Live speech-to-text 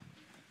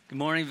Good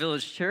morning,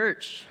 Village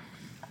Church.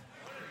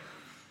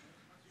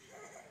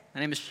 My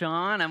name is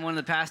Sean. I'm one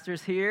of the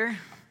pastors here.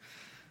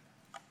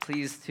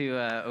 Pleased to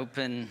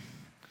open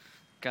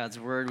God's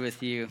Word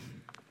with you.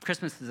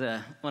 Christmas is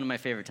one of my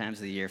favorite times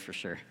of the year for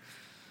sure.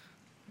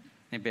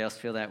 Anybody else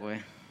feel that way?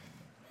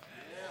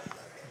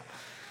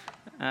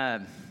 So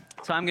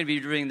I'm going to be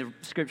doing the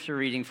scripture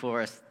reading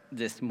for us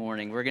this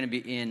morning. We're going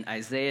to be in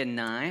Isaiah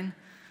 9,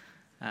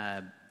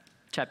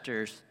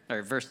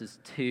 verses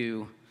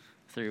 2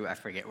 through, I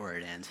forget where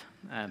it ends.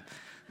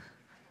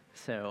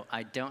 So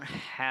I don't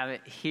have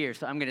it here,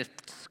 so I'm going to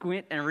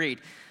squint and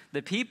read.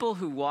 The people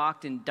who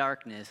walked in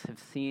darkness have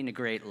seen a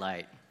great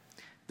light.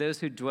 Those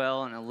who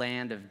dwell in a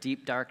land of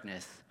deep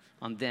darkness,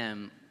 on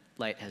them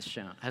light has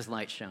shone.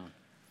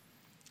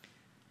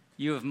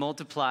 You have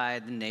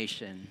multiplied the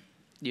nation.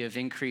 You have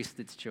increased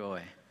its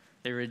joy.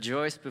 They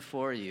rejoice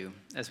before you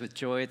as with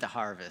joy at the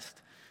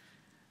harvest,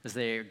 as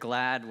they are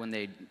glad when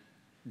they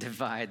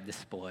divide the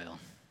spoil.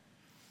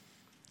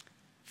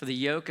 For the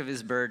yoke of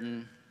his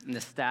burden and the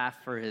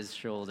staff for his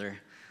shoulder,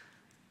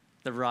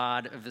 the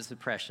rod of his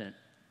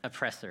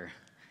oppressor,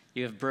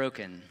 you have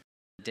broken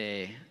the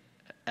day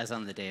as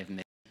on the day of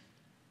Midian.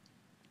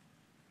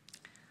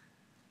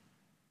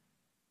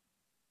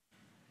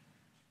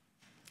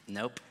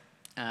 Nope,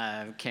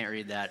 can't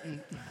read that.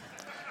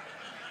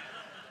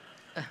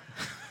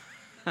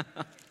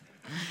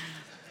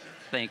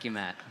 Thank you,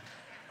 Matt.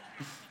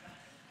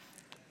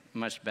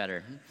 Much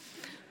better.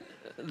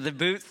 The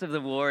boots of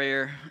the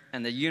warrior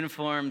and the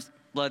uniforms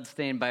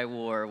bloodstained by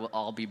war will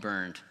all be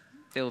burned.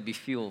 They will be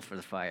fuel for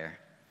the fire.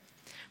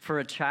 For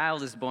a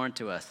child is born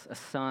to us, a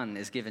son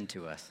is given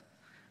to us.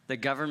 The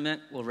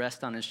government will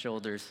rest on his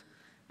shoulders,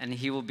 and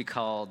he will be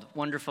called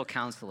Wonderful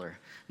Counselor,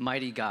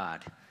 Mighty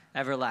God,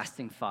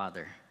 Everlasting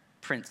Father,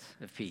 Prince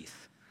of Peace.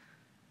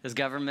 His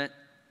government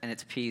and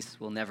its peace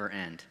will never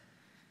end.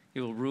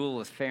 He will rule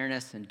with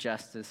fairness and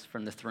justice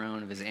from the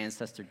throne of his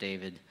ancestor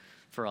David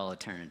for all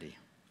eternity.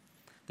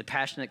 The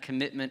passionate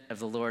commitment of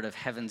the Lord of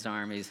heaven's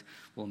armies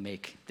will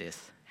make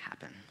this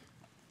happen.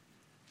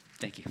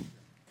 Thank you.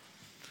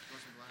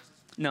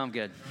 No, I'm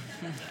good.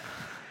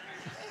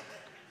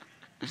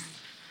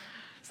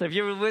 So if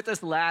you were with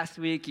us last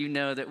week, you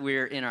know that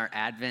we're in our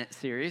Advent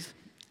series,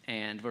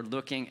 and we're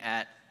looking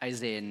at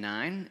Isaiah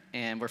 9,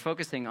 and we're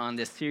focusing on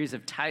this series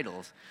of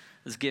titles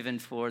that's given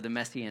for the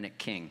Messianic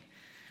King.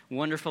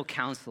 Wonderful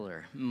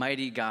Counselor,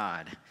 Mighty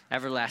God,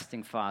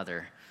 Everlasting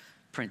Father,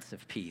 Prince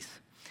of Peace.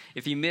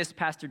 If you missed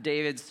Pastor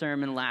David's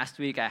sermon last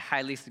week, I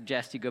highly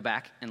suggest you go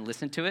back and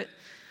listen to it.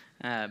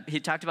 He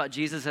talked about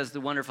Jesus as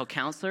the wonderful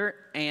counselor,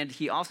 and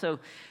he also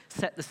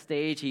set the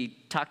stage. He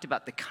talked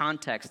about the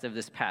context of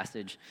this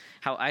passage,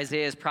 how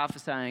Isaiah is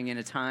prophesying in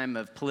a time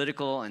of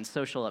political and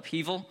social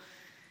upheaval.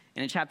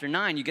 And in chapter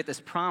 9, you get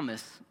this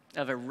promise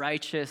of a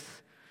righteous,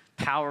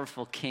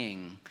 powerful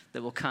king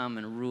that will come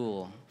and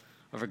rule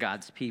over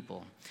God's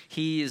people.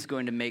 He is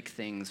going to make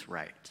things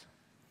right.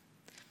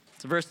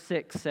 So verse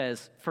 6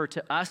 says, "For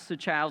to us a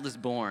child is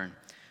born,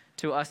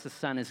 to us a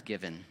son is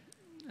given,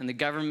 and the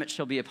government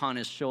shall be upon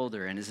his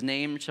shoulder, and his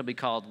name shall be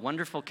called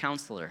Wonderful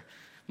Counselor,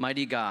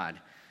 Mighty God,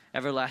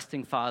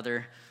 Everlasting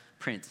Father,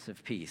 Prince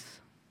of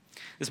Peace."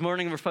 This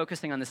morning we're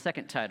focusing on the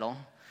second title,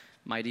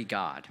 Mighty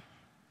God.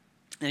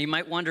 And you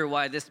might wonder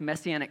why this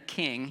Messianic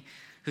king,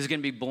 who's going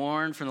to be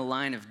born from the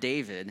line of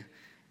David,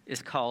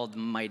 is called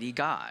Mighty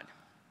God.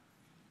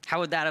 How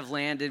would that have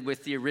landed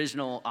with the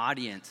original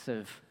audience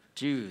of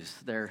Jews?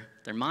 They're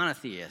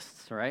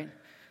monotheists, right?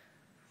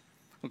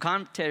 Well,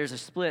 commentators are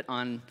split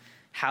on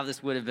how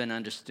this would have been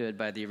understood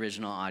by the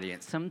original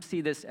audience. Some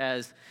see this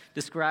as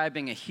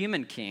describing a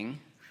human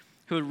king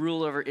who would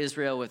rule over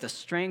Israel with a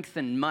strength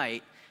and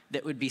might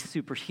that would be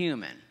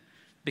superhuman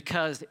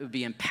because it would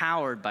be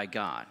empowered by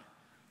God.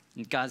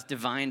 And God's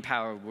divine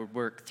power would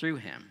work through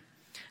him.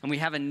 And we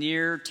have a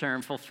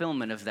near-term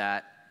fulfillment of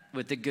that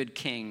with the good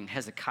king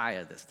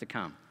Hezekiah that's to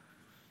come.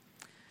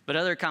 But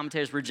other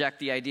commentators reject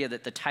the idea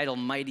that the title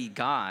Mighty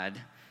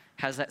God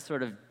has that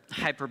sort of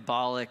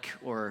hyperbolic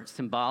or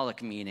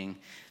symbolic meaning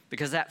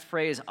because that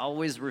phrase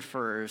always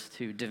refers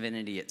to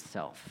divinity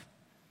itself.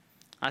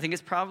 I think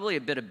it's probably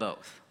a bit of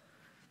both.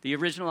 The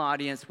original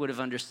audience would have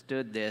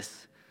understood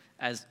this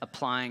as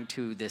applying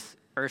to this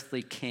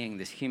earthly king,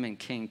 this human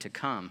king to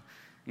come,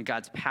 and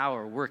God's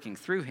power working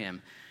through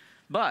him.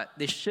 But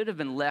they should have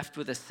been left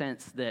with a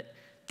sense that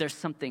there's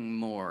something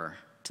more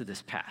to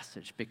this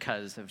passage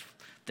because of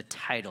the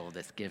title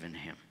that's given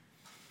him.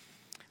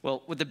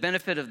 Well, with the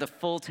benefit of the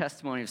full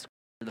testimony of Scripture,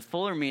 the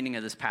fuller meaning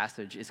of this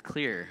passage is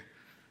clear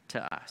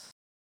to us.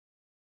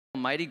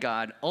 Almighty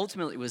God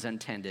ultimately was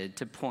intended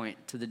to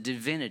point to the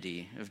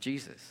divinity of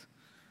Jesus,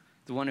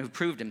 the one who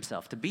proved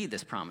himself to be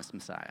this promised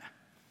Messiah.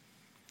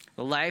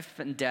 The life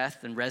and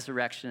death and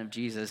resurrection of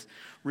Jesus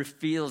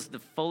reveals the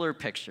fuller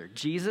picture.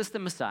 Jesus, the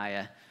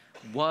Messiah,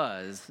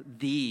 was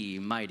the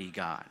mighty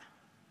God.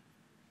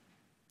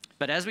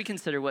 But as we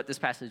consider what this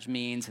passage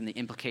means and the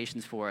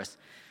implications for us,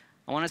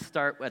 I want to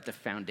start at the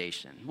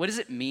foundation. What does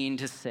it mean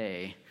to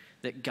say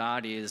that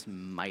God is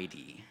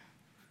mighty?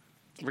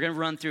 We're going to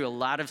run through a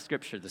lot of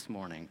scripture this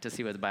morning to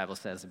see what the Bible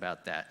says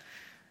about that.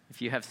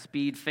 If you have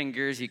speed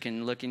fingers, you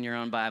can look in your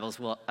own Bibles.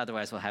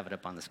 Otherwise, we'll have it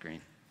up on the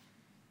screen.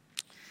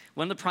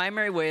 One of the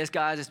primary ways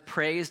God is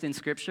praised in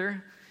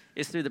Scripture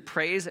is through the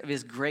praise of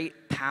his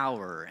great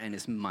power and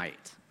his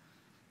might.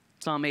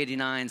 Psalm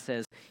 89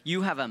 says,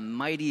 "You have a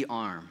mighty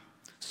arm.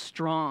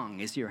 Strong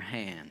is your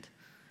hand.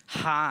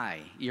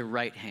 High your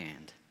right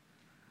hand."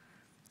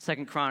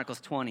 2 Chronicles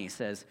 20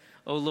 says,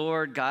 "O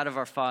Lord, God of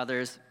our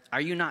fathers,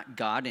 are you not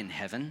God in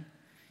heaven?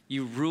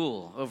 You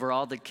rule over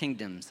all the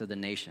kingdoms of the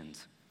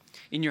nations.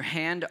 In your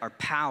hand are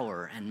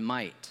power and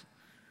might,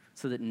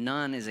 so that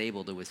none is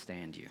able to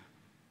withstand you."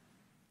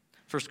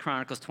 1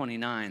 Chronicles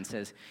 29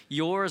 says,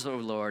 "Yours, O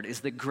Lord, is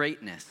the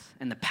greatness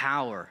and the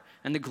power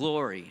and the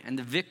glory and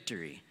the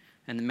victory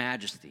and the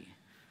majesty.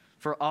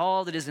 For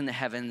all that is in the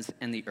heavens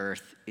and the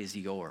earth is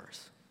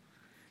yours.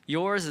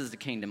 Yours is the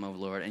kingdom, O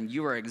Lord, and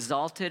you are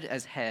exalted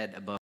as head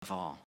above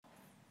all."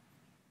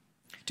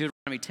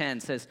 Deuteronomy 10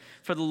 says,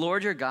 "For the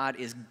Lord your God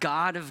is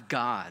God of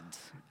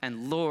gods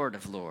and Lord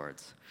of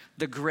lords,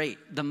 the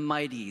great, the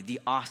mighty, the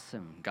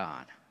awesome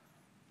God."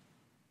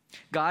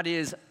 God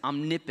is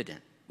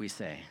omnipotent, we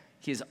say.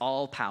 He is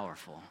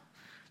all-powerful.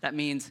 That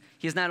means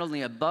he is not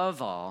only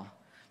above all,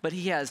 but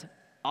he has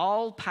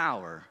all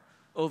power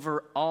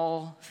over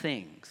all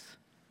things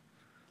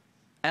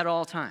at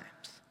all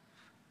times.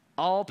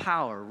 All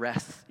power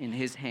rests in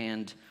his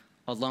hand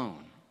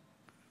alone.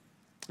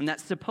 And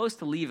that's supposed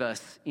to leave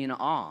us in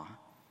awe,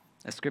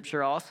 as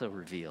Scripture also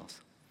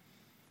reveals.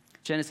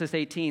 Genesis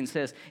 18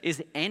 says,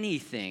 "Is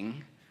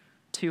anything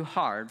too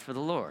hard for the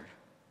Lord?"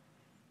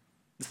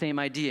 The same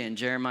idea in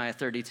Jeremiah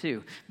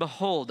 32.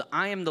 "Behold,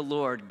 I am the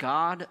Lord,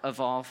 God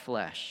of all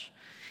flesh.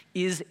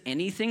 Is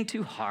anything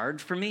too hard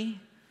for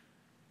me?"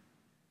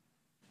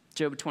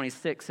 Job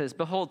 26 says,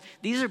 "Behold,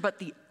 these are but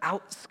the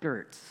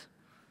outskirts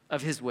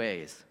of his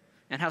ways,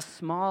 and how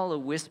small a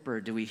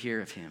whisper do we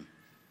hear of him.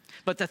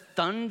 But the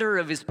thunder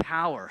of his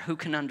power, who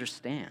can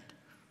understand?"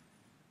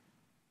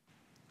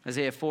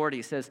 Isaiah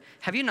 40 says,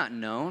 "Have you not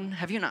known?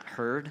 Have you not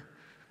heard?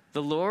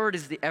 The Lord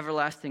is the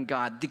everlasting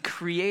God, the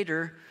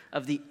creator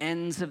of the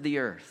ends of the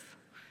earth.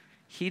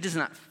 He does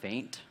not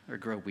faint or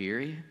grow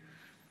weary.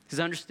 His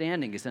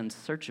understanding is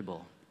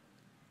unsearchable."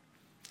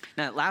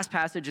 Now, that last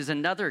passage is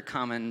another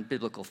common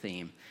biblical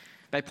theme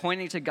by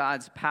pointing to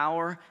God's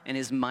power and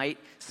his might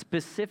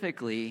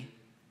specifically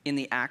in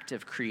the act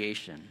of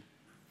creation.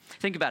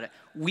 Think about it.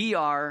 We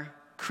are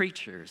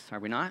creatures, are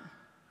we not?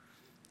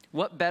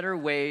 What better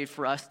way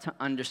for us to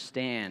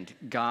understand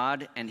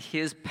God and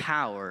his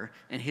power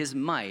and his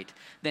might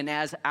than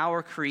as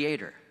our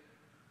creator?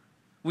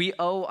 We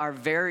owe our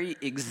very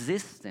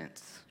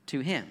existence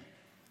to him.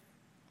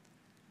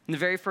 In the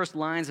very first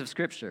lines of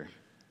Scripture,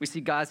 we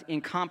see God's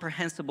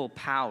incomprehensible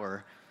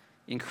power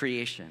in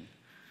creation.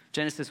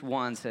 Genesis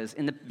 1 says,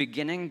 "In the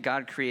beginning,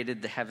 God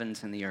created the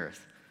heavens and the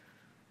earth.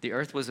 The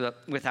earth was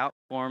without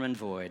form and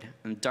void,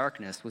 and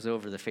darkness was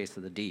over the face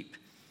of the deep.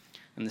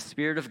 And the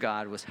Spirit of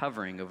God was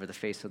hovering over the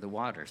face of the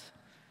waters.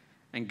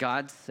 And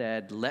God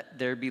said, 'Let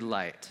there be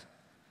light,'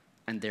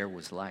 and there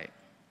was light."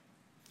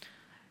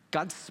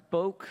 God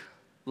spoke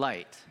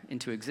light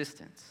into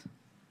existence.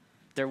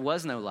 There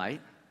was no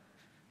light,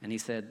 and he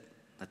said,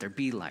 "Let there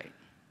be light."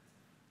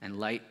 And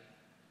light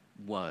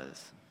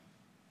was.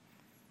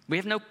 We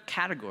have no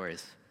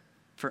categories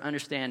for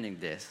understanding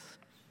this,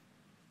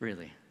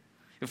 really.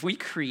 If we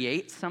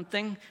create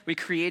something, we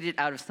create it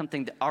out of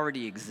something that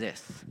already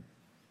exists.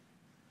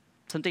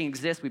 Something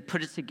exists, we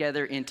put it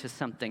together into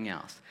something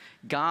else.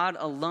 God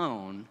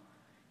alone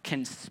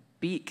can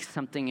speak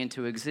something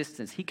into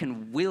existence. He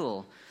can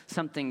will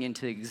something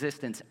into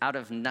existence out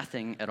of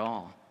nothing at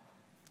all.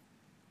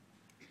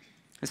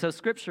 And so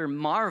Scripture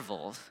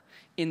marvels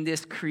in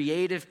this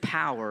creative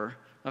power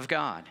of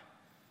God.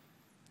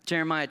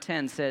 Jeremiah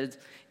 10 says,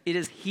 "It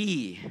is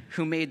he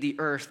who made the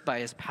earth by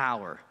his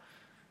power,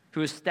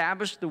 who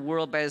established the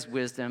world by his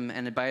wisdom,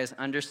 and by his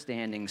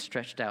understanding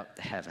stretched out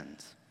the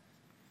heavens."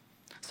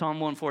 Psalm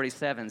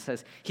 147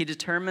 says, "He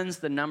determines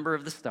the number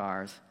of the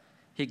stars.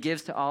 He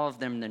gives to all of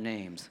them their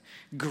names.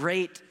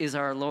 Great is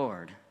our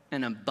Lord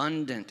and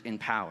abundant in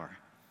power.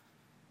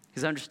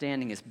 His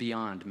understanding is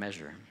beyond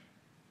measure."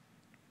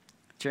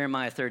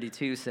 Jeremiah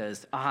 32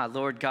 says, "Ah,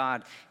 Lord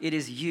God, it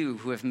is you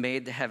who have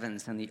made the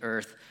heavens and the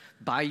earth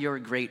by your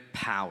great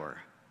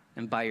power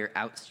and by your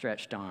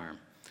outstretched arm.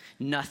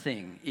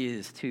 Nothing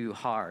is too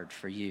hard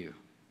for you."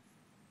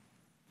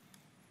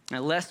 Now,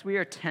 lest we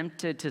are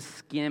tempted to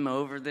skim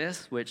over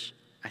this, which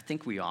I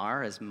think we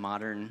are as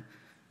modern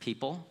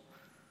people,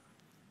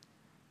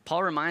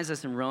 Paul reminds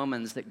us in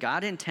Romans that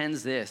God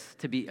intends this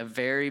to be a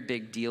very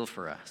big deal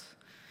for us.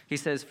 He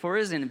says, "For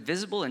his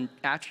invisible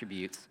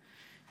attributes,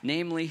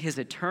 namely his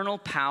eternal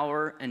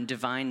power and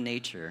divine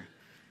nature,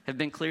 have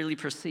been clearly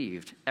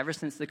perceived ever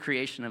since the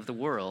creation of the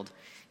world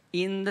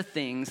in the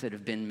things that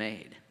have been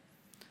made.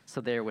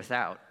 So they are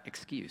without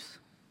excuse."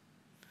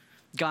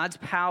 God's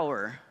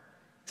power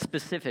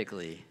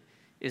specifically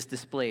is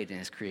displayed in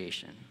his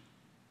creation.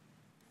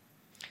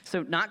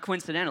 So not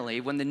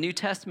coincidentally, when the New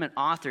Testament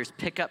authors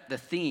pick up the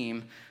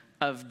theme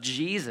of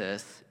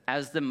Jesus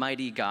as the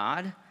mighty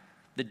God,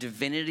 the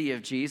divinity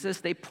of Jesus,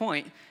 they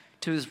point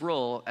to his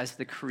role as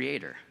the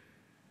creator.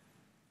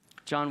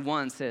 John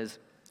 1 says,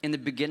 "In the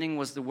beginning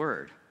was the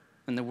Word,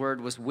 and the Word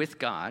was with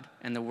God,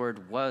 and the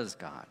Word was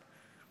God.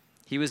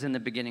 He was in the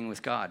beginning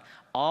with God.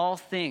 All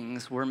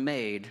things were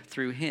made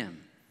through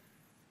him,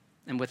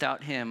 and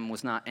without him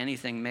was not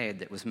anything made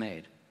that was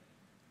made."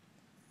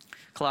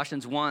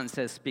 Colossians 1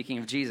 says, speaking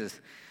of Jesus,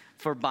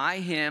 "For by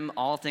him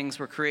all things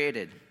were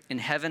created, in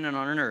heaven and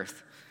on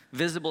earth,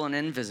 visible and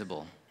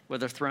invisible,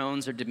 whether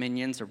thrones or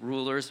dominions or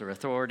rulers or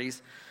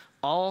authorities.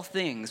 All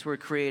things were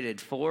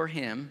created for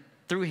him,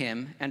 through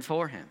him, and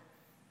for him."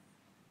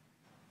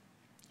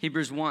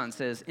 Hebrews 1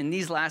 says, "In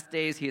these last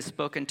days he has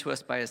spoken to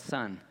us by his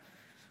Son,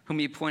 whom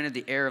he appointed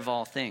the heir of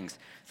all things,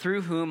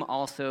 through whom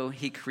also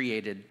he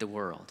created the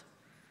world.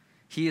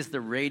 He is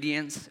the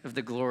radiance of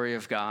the glory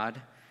of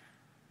God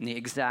and the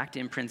exact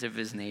imprint of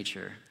his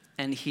nature,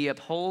 and he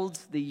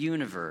upholds the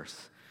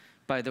universe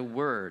by the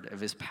word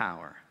of his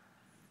power."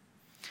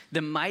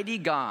 The mighty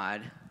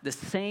God, the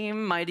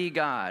same mighty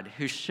God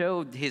who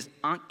showed his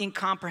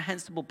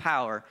incomprehensible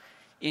power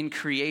in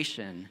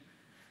creation,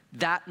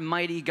 that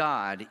mighty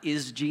God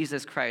is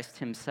Jesus Christ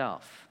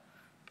himself.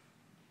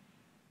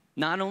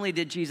 Not only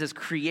did Jesus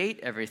create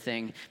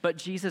everything, but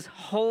Jesus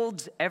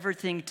holds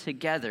everything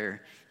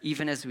together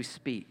even as we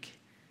speak.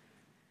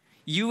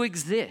 You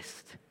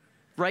exist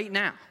right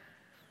now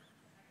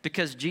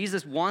because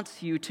Jesus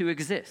wants you to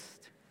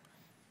exist.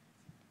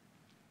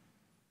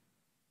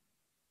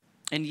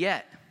 And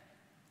yet,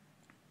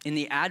 in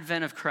the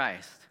advent of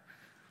Christ,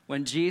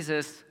 when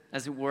Jesus,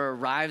 as it were,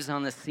 arrives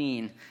on the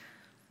scene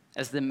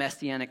as the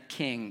Messianic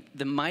king,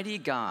 the mighty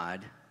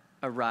God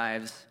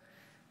arrives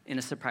in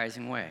a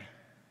surprising way.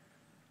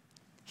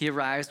 He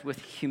arrives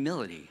with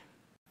humility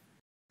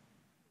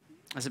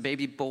as a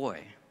baby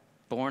boy,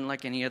 born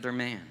like any other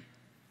man.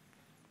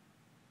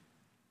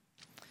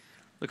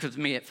 Look with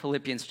me at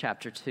Philippians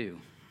chapter 2,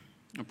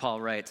 where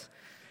Paul writes,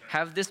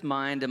 "Have this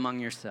mind among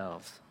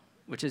yourselves,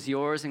 which is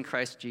yours in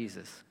Christ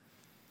Jesus,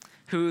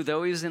 who,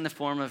 though he was in the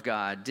form of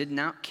God, did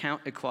not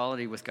count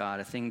equality with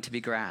God a thing to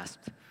be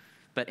grasped,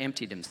 but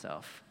emptied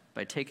himself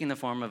by taking the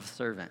form of a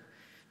servant,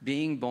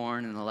 being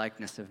born in the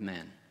likeness of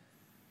men.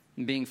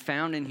 And being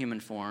found in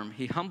human form,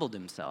 he humbled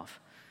himself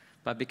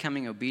by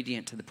becoming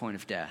obedient to the point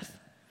of death,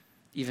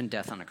 even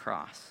death on a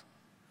cross.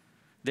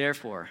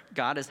 Therefore,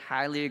 God has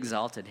highly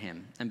exalted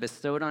him and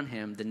bestowed on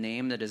him the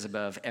name that is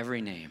above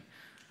every name,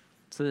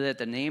 so that at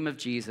the name of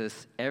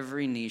Jesus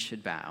every knee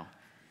should bow,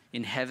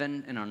 in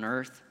heaven and on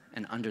earth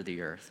and under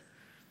the earth,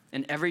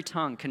 and every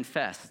tongue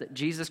confess that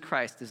Jesus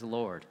Christ is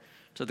Lord,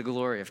 to the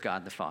glory of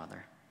God the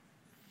Father."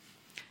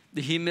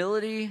 The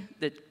humility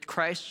that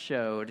Christ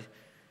showed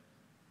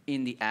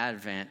in the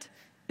Advent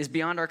is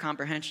beyond our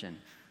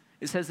comprehension.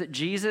 It says that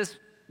Jesus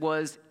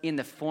was in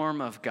the form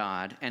of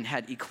God and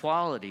had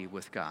equality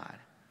with God.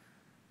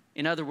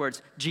 In other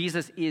words,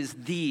 Jesus is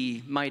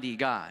the mighty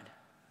God.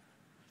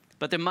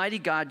 But the mighty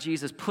God,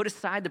 Jesus, put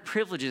aside the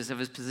privileges of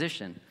his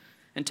position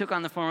and took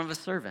on the form of a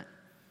servant,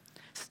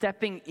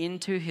 stepping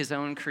into his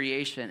own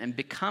creation and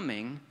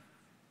becoming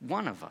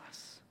one of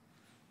us,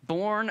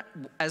 born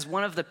as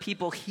one of the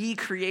people he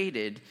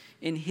created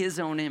in his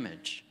own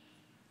image.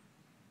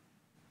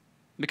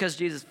 Because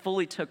Jesus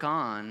fully took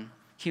on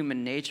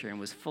human nature and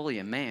was fully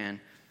a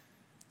man,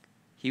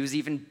 he was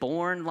even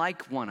born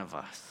like one of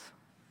us.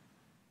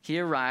 He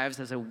arrives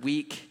as a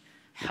weak,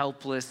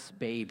 helpless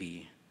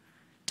baby,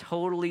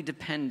 totally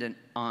dependent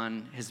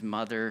on his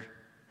mother,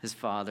 his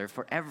father,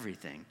 for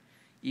everything,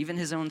 even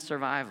his own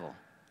survival.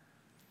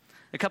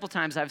 A couple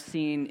times I've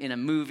seen in a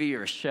movie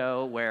or a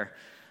show where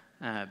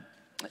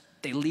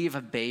they leave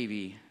a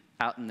baby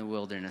out in the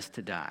wilderness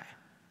to die,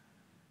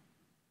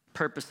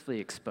 purposefully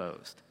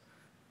exposed.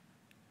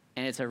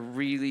 And it's a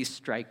really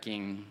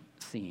striking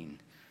scene.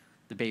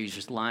 The baby's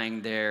just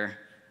lying there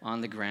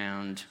on the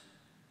ground,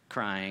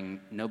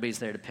 crying. Nobody's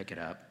there to pick it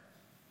up.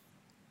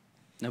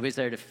 Nobody's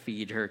there to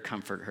feed her,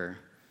 comfort her.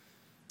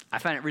 I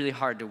find it really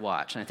hard to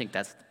watch, and I think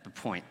that's the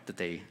point that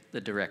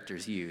the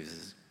directors use,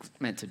 is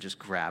meant to just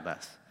grab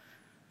us.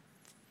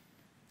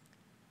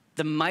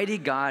 The mighty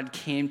God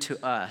came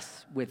to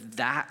us with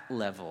that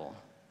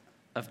level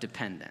of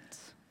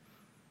dependence,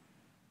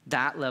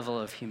 that level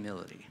of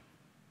humility.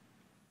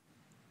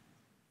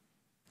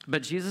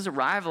 But Jesus'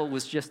 arrival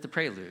was just the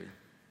prelude.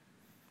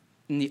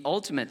 In the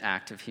ultimate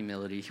act of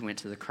humility, he went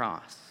to the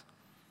cross.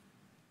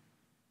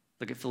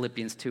 Look at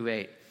Philippians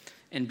 2:8.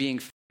 "And being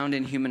found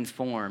in human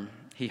form,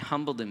 he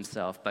humbled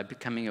himself by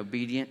becoming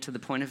obedient to the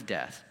point of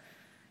death,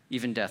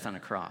 even death on a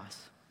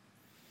cross."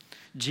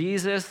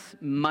 Jesus,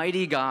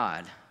 mighty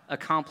God,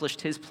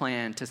 accomplished his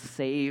plan to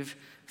save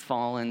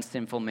fallen,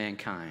 sinful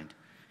mankind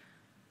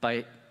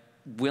by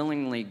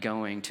willingly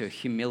going to a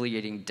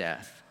humiliating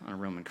death on a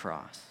Roman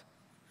cross.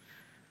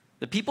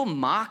 The people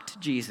mocked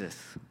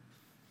Jesus.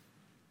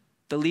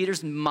 The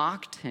leaders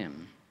mocked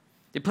him.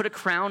 They put a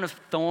crown of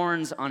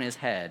thorns on his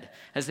head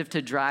as if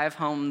to drive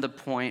home the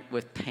point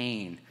with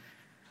pain.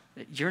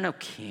 You're no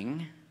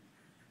king.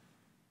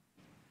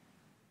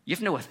 You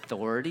have no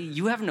authority.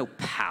 You have no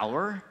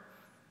power.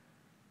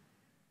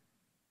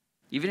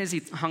 Even as he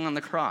hung on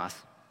the cross,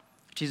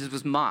 Jesus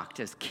was mocked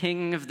as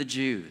King of the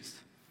Jews.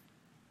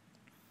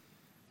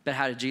 But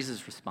how did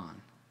Jesus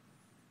respond?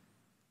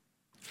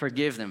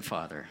 Forgive them,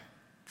 Father,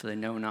 for they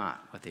know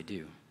not what they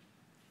do.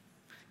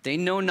 They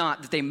know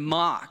not that they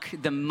mock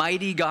the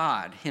mighty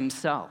God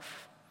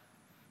himself.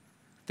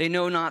 They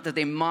know not that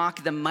they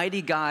mock the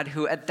mighty God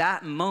who at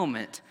that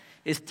moment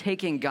is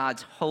taking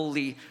God's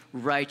holy,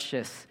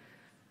 righteous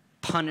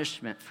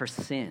punishment for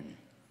sin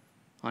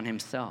on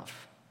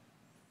himself.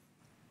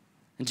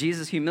 And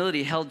Jesus'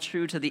 humility held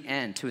true to the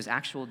end, to his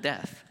actual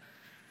death.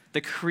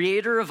 The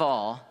creator of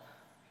all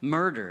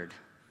murdered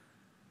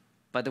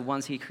by the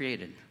ones he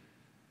created.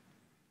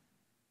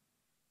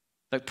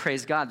 But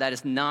praise God, that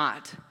is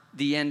not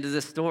the end of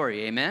the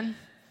story. Amen?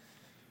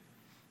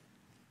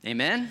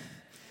 Amen?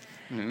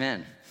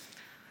 Amen.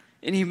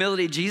 In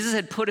humility, Jesus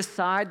had put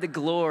aside the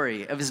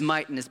glory of his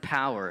might and his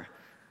power,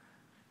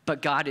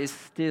 but God is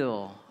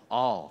still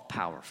all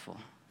powerful.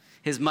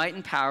 His might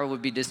and power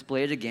would be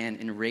displayed again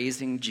in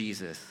raising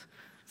Jesus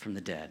from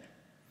the dead.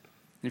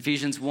 In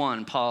Ephesians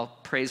 1, Paul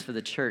prays for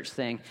the church,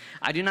 saying,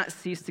 I do not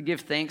cease to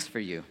give thanks for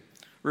you,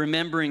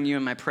 remembering you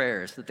in my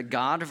prayers, that the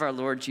God of our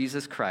Lord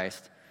Jesus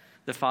Christ,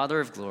 the Father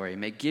of glory,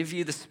 may give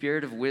you the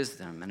spirit of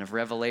wisdom and of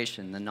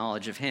revelation, the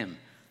knowledge of him,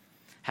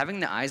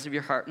 having the eyes of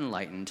your heart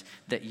enlightened,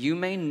 that you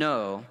may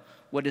know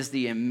what is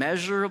the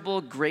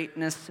immeasurable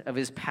greatness of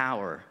his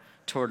power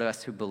toward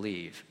us who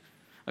believe,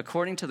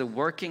 according to the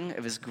working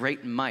of his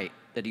great might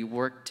that he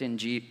worked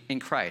in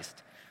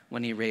Christ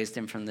when he raised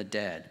him from the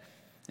dead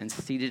and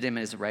seated him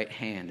at his right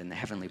hand in the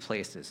heavenly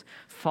places,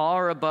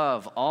 far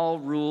above all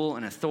rule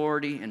and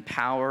authority and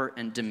power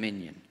and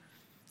dominion,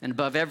 and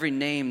above every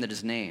name that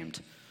is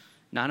named,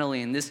 not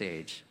only in this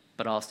age,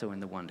 but also in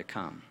the one to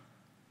come.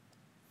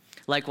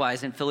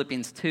 Likewise, in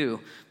Philippians 2,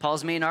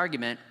 Paul's main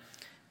argument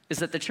is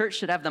that the church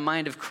should have the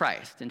mind of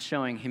Christ in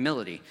showing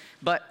humility.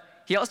 But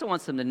he also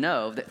wants them to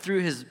know that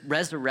through his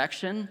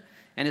resurrection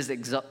and his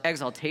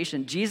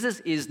exaltation, Jesus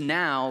is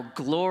now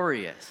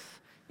glorious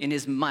in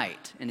his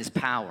might and his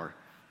power.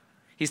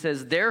 He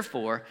says,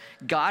 therefore,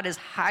 God has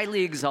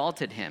highly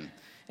exalted him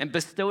and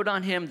bestowed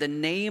on him the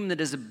name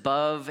that is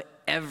above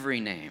every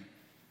name,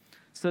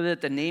 so that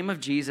at the name of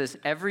Jesus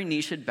every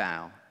knee should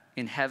bow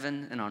in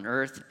heaven and on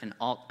earth and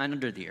all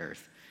under the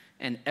earth,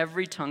 and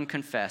every tongue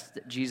confess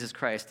that Jesus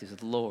Christ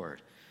is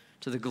Lord,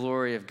 to the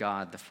glory of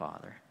God the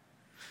Father.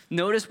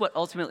 Notice what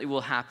ultimately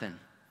will happen.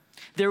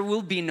 There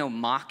will be no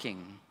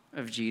mocking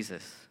of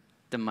Jesus,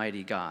 the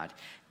mighty God.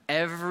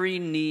 Every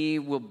knee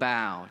will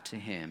bow to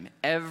him.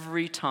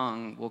 Every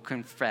tongue will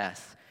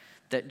confess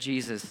that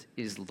Jesus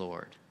is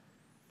Lord.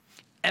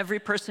 Every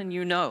person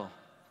you know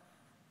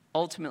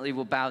ultimately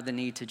will bow the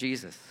knee to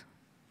Jesus.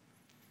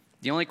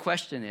 The only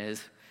question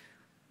is,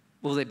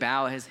 will they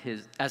bow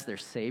as their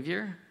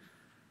Savior?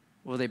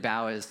 Will they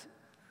bow as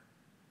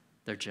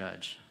their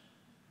judge?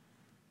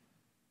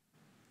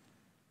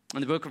 In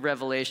the book of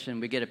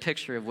Revelation, we get a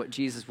picture of what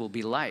Jesus will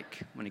be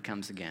like when he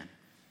comes again.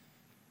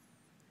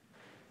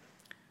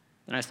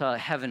 Then I saw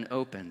heaven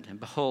opened, and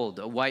behold,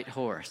 a white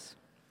horse.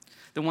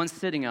 The one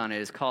sitting on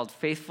it is called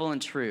Faithful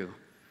and True,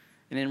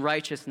 and in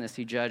righteousness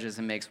he judges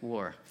and makes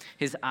war.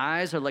 His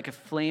eyes are like a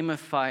flame of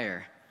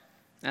fire,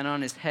 and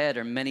on his head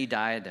are many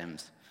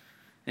diadems.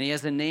 And he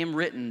has a name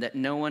written that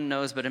no one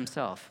knows but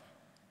himself.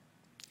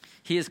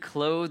 He is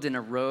clothed in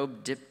a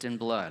robe dipped in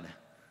blood,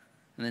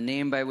 and the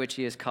name by which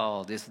he is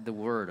called is the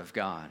Word of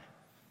God.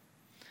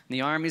 And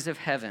the armies of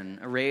heaven,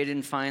 arrayed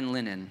in fine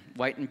linen,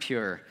 white and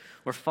pure,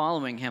 were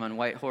following him on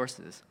white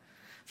horses.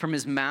 From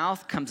his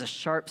mouth comes a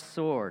sharp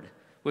sword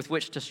with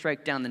which to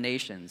strike down the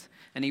nations,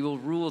 and he will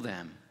rule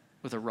them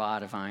with a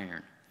rod of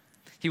iron.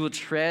 He will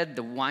tread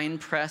the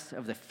winepress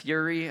of the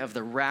fury of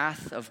the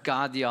wrath of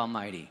God the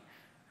Almighty.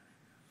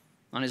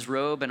 On his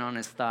robe and on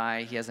his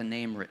thigh, he has a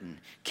name written,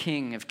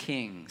 King of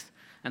Kings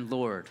and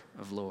Lord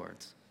of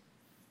Lords.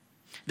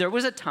 There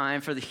was a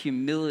time for the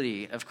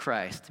humility of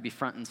Christ to be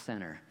front and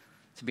center,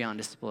 to be on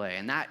display,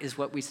 and that is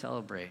what we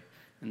celebrate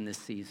in this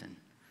season.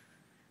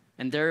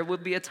 And there will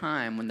be a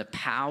time when the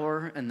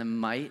power and the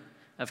might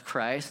of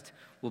Christ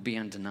will be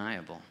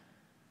undeniable.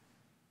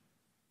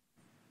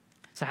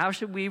 So how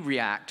should we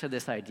react to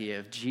this idea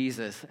of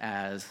Jesus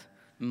as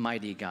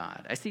mighty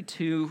God? I see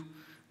two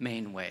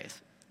main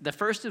ways. The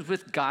first is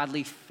with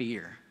godly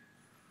fear.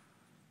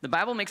 The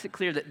Bible makes it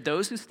clear that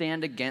those who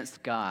stand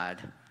against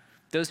God,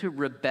 those who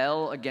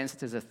rebel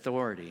against his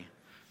authority,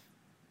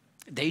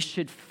 they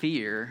should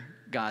fear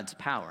God's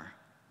power.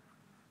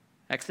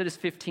 Exodus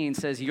 15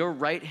 says, your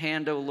right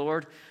hand, O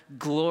Lord,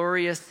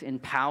 glorious in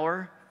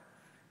power.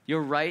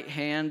 Your right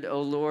hand,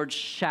 O Lord,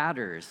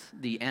 shatters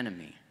the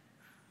enemy.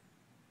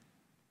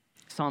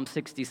 Psalm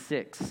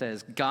 66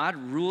 says, God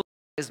rules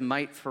his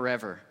might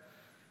forever,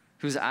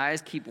 whose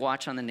eyes keep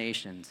watch on the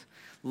nations.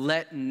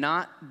 Let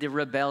not the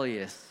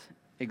rebellious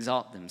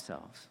exalt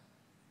themselves.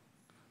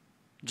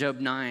 Job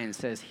 9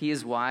 says, he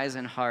is wise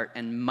in heart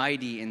and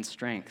mighty in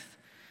strength,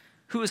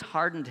 Who has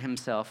hardened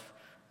himself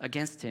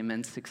against him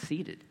and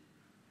succeeded?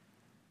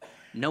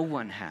 No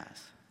one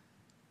has.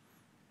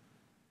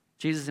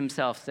 Jesus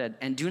himself said,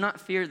 "And do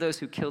not fear those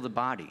who kill the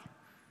body,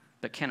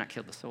 but cannot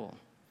kill the soul.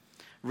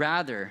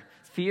 Rather,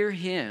 fear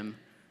him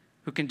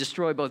who can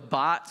destroy both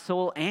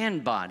soul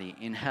and body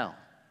in hell."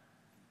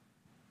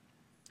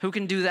 Who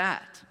can do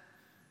that?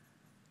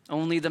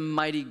 Only the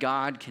mighty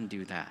God can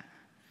do that.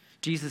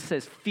 Jesus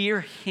says,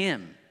 fear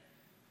him.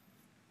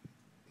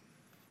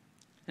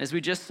 As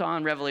we just saw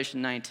in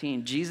Revelation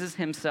 19, Jesus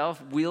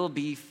himself will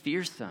be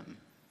fearsome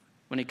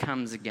when he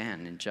comes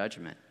again in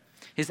judgment.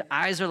 His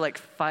eyes are like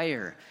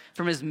fire.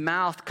 From his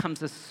mouth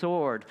comes a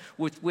sword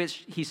with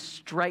which he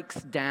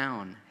strikes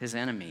down his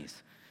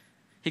enemies.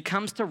 He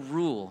comes to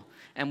rule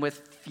and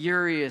with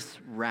furious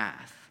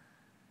wrath.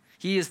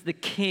 He is the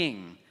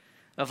king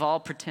of all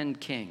pretend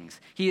kings.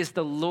 He is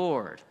the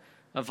Lord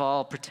of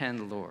all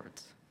pretend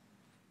lords.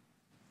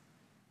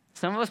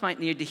 Some of us might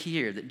need to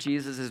hear that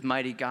Jesus is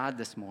mighty God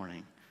this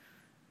morning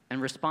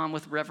and respond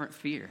with reverent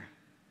fear.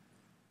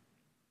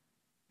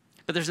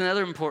 But there's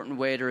another important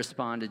way to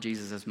respond to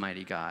Jesus as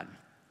mighty God,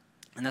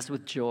 and that's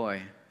with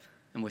joy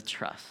and with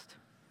trust.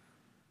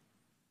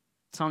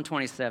 Psalm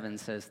 27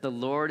 says, "The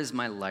Lord is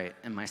my light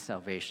and my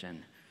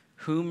salvation.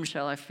 Whom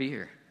shall I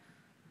fear?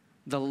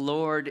 The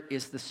Lord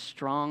is the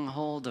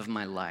stronghold of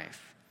my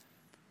life.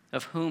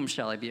 Of whom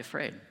shall I be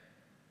afraid?"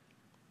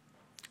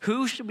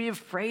 Who should we be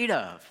afraid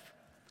of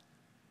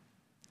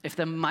if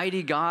the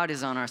mighty God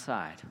is on our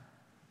side?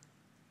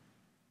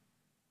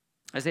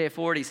 Isaiah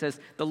 40 says,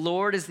 "The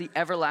Lord is the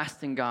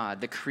everlasting God,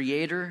 the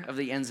creator of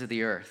the ends of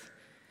the earth.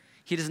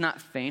 He does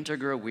not faint or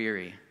grow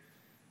weary.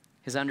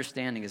 His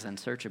understanding is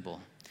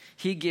unsearchable.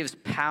 He gives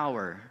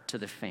power to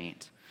the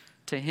faint.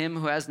 To him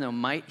who has no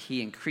might,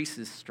 he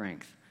increases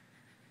strength.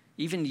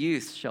 Even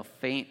youths shall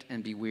faint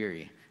and be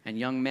weary, and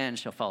young men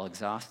shall fall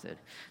exhausted.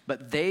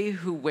 But they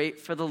who wait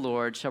for the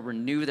Lord shall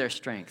renew their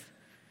strength.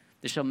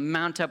 They shall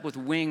mount up with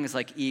wings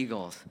like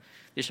eagles.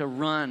 They shall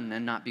run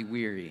and not be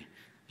weary.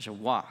 They shall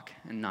walk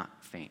and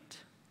not faint."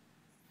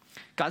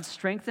 God's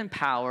strength and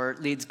power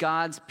leads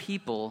God's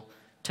people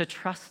to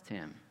trust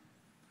him.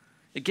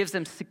 It gives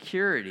them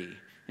security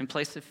in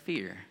place of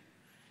fear.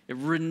 It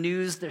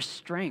renews their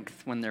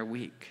strength when they're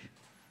weak.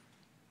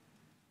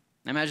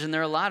 I imagine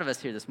there are a lot of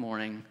us here this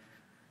morning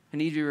who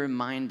need to be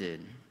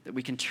reminded that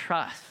we can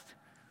trust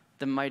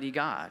the mighty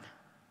God.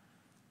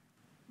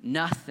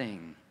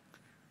 Nothing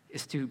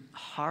is too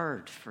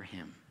hard for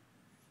him.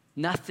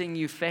 Nothing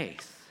you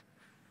face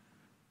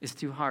is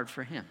too hard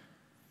for him.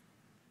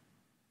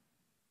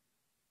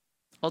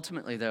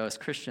 Ultimately, though, as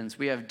Christians,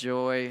 we have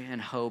joy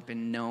and hope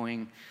in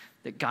knowing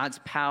that God's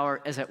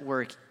power is at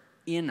work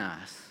in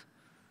us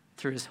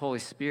through his Holy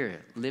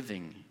Spirit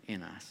living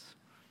in us.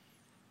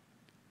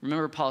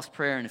 Remember Paul's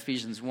prayer in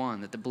Ephesians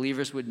 1, that the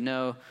believers would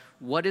know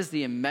what is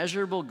the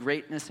immeasurable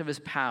greatness of his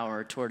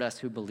power toward us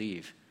who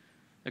believe,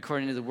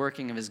 according to the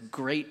working of his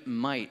great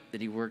might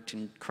that he worked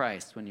in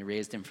Christ when he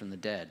raised him from the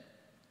dead.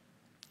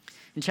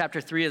 In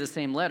chapter 3 of the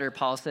same letter,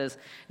 Paul says,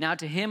 "Now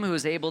to him who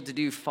is able to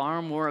do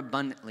far more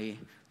abundantly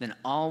than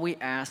all we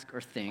ask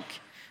or think,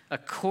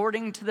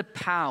 according to the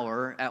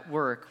power at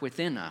work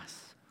within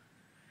us,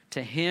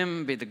 to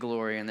him be the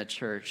glory in the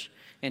church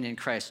and in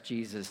Christ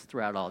Jesus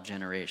throughout all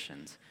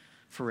generations,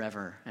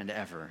 forever and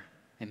ever.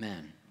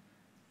 Amen."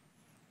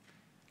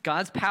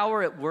 God's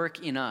power at work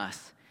in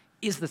us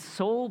is the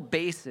sole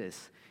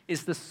basis,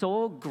 is the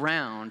sole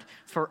ground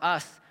for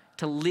us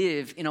to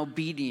live in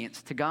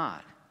obedience to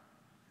God.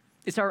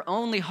 It's our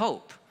only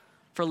hope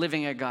for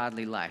living a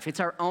godly life. It's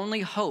our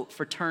only hope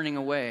for turning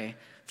away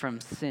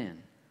from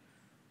sin.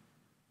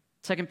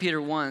 2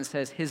 Peter 1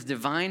 says, his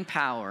divine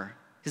power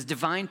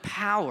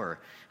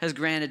has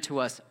granted to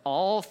us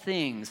all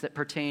things that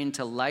pertain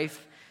to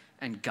life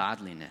and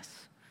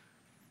godliness,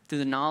 through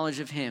the knowledge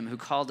of him who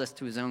called us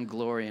to his own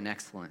glory and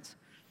excellence,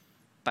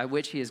 by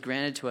which he has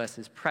granted to us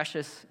his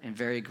precious and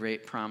very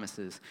great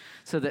promises,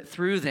 so that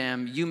through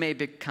them you may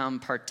become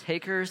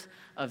partakers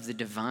of the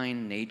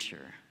divine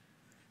nature,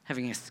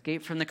 having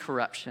escaped from the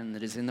corruption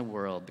that is in the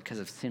world because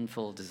of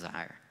sinful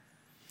desire.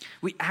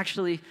 We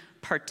actually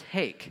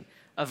partake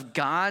of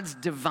God's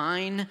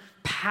divine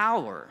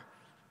power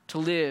to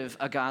live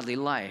a godly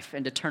life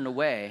and to turn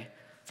away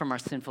from our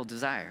sinful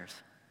desires.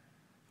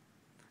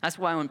 That's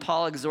why when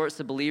Paul exhorts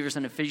the believers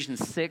in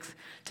Ephesians 6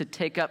 to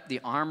take up the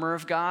armor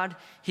of God,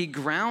 he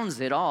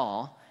grounds it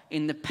all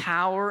in the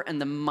power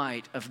and the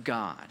might of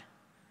God.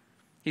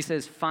 He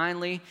says,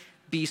 finally,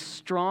 be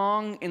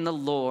strong in the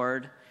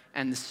Lord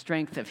and the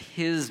strength of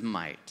his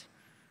might.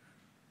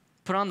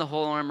 Put on the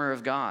whole armor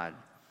of God,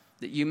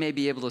 that you may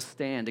be able to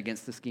stand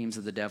against the schemes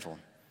of the devil.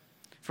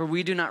 For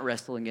we do not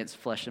wrestle against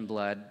flesh and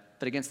blood,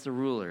 but against the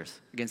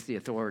rulers, against the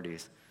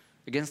authorities,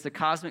 against the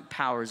cosmic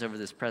powers over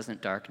this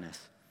present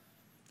darkness,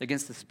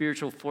 against the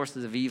spiritual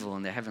forces of evil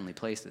in the heavenly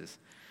places.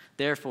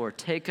 Therefore,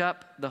 take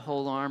up the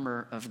whole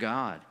armor of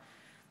God,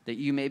 that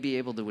you may be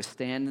able to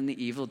withstand in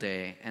the evil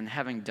day, and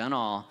having done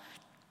all,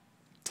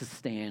 to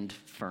stand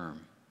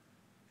firm.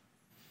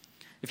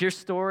 If your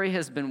story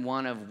has been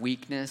one of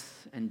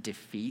weakness and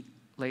defeat,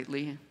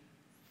 lately?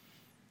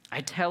 I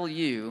tell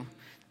you,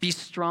 be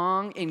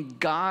strong in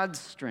God's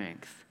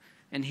strength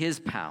and his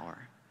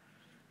power.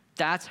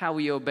 That's how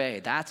we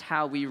obey. That's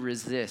how we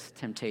resist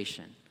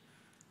temptation.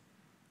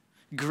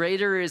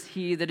 Greater is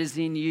he that is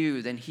in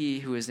you than he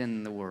who is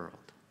in the world.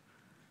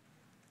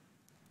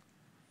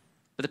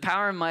 But the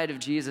power and might of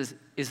Jesus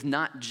is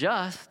not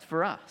just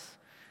for us.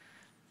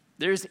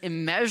 There's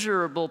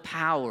immeasurable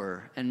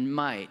power and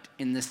might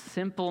in the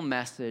simple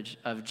message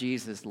of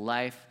Jesus'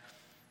 life,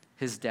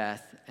 his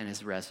death, and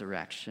his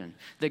resurrection.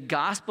 The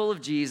gospel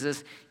of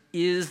Jesus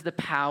is the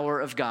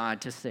power of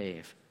God to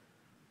save.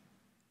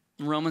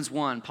 In Romans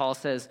 1, Paul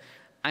says,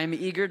 I am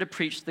eager to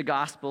preach the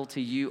gospel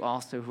to you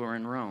also who are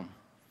in Rome.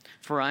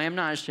 For I am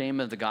not ashamed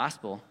of the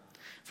gospel,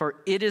 for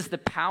it is the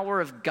power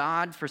of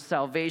God for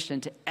salvation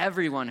to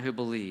everyone who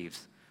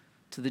believes,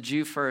 to the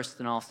Jew first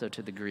and also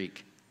to the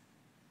Greek.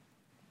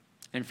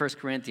 In 1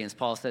 Corinthians,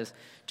 Paul says,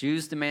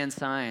 Jews demand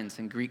signs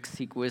and Greeks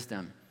seek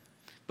wisdom,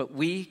 but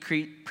we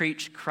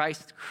preach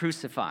Christ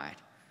crucified,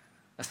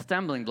 a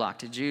stumbling block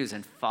to Jews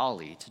and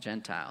folly to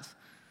Gentiles.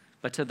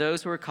 But to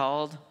those who are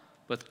called,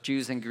 both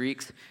Jews and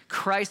Greeks,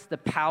 Christ the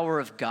power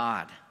of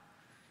God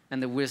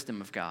and the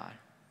wisdom of God.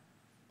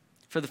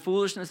 For the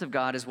foolishness of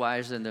God is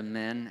wiser than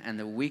men, and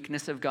the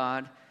weakness of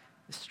God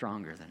is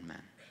stronger than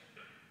men.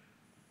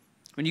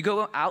 When you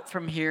go out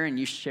from here and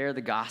you share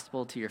the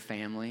gospel to your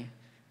family,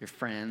 your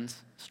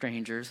friends,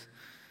 strangers,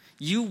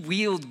 you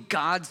wield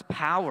God's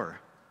power.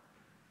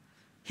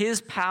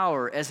 His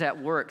power is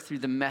at work through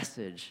the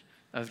message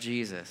of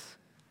Jesus.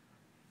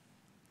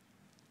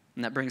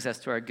 And that brings us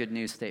to our good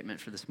news statement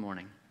for this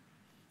morning.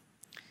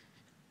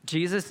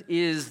 Jesus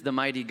is the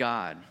mighty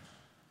God.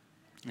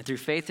 And through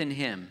faith in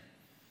him,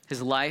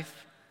 his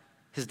life,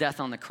 his death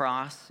on the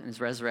cross, and his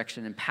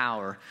resurrection and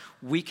power,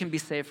 we can be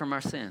saved from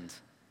our sins.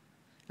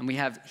 And we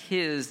have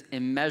his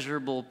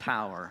immeasurable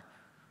power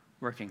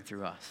working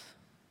through us.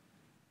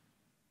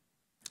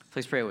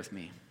 Please pray with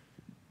me.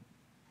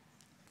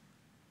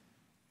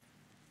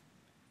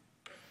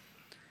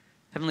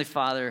 Heavenly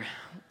Father,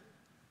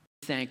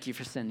 thank you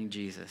for sending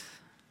Jesus.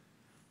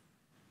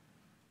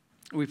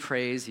 We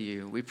praise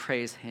you. We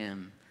praise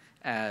him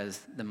as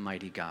the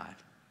mighty God.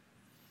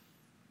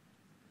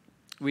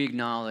 We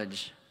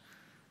acknowledge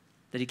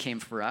that he came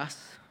for us,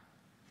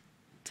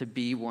 to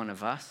be one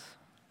of us,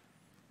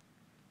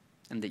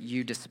 and that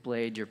you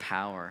displayed your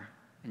power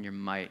and your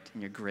might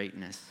and your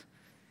greatness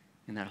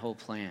in that whole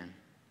plan,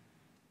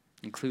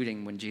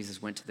 including when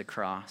Jesus went to the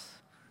cross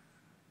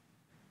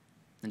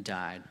and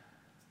died,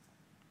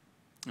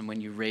 and when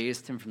you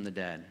raised him from the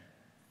dead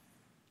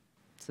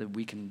so that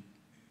we can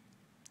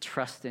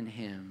trust in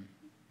him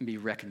and be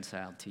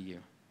reconciled to you.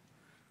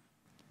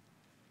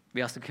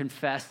 We also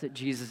confess that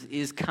Jesus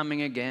is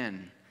coming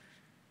again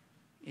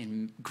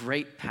in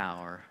great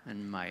power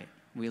and might.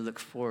 We look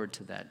forward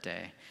to that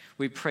day.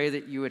 We pray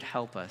that you would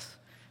help us.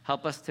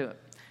 Help us to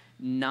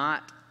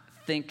not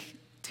think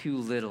too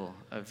little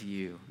of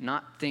you,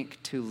 not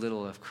think too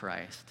little of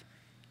Christ,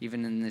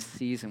 even in this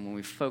season when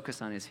we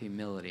focus on his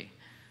humility.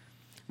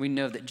 We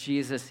know that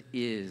Jesus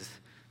is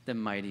the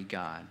mighty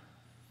God.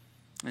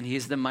 And he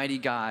is the mighty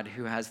God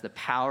who has the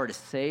power to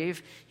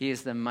save. He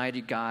is the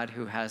mighty God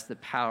who has the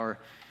power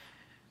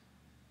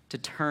to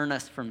turn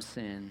us from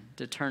sin,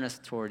 to turn us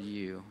toward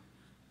you,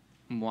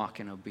 and walk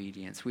in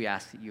obedience. We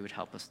ask that you would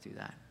help us do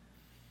that.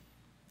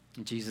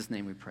 In Jesus'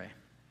 name we pray.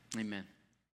 Amen.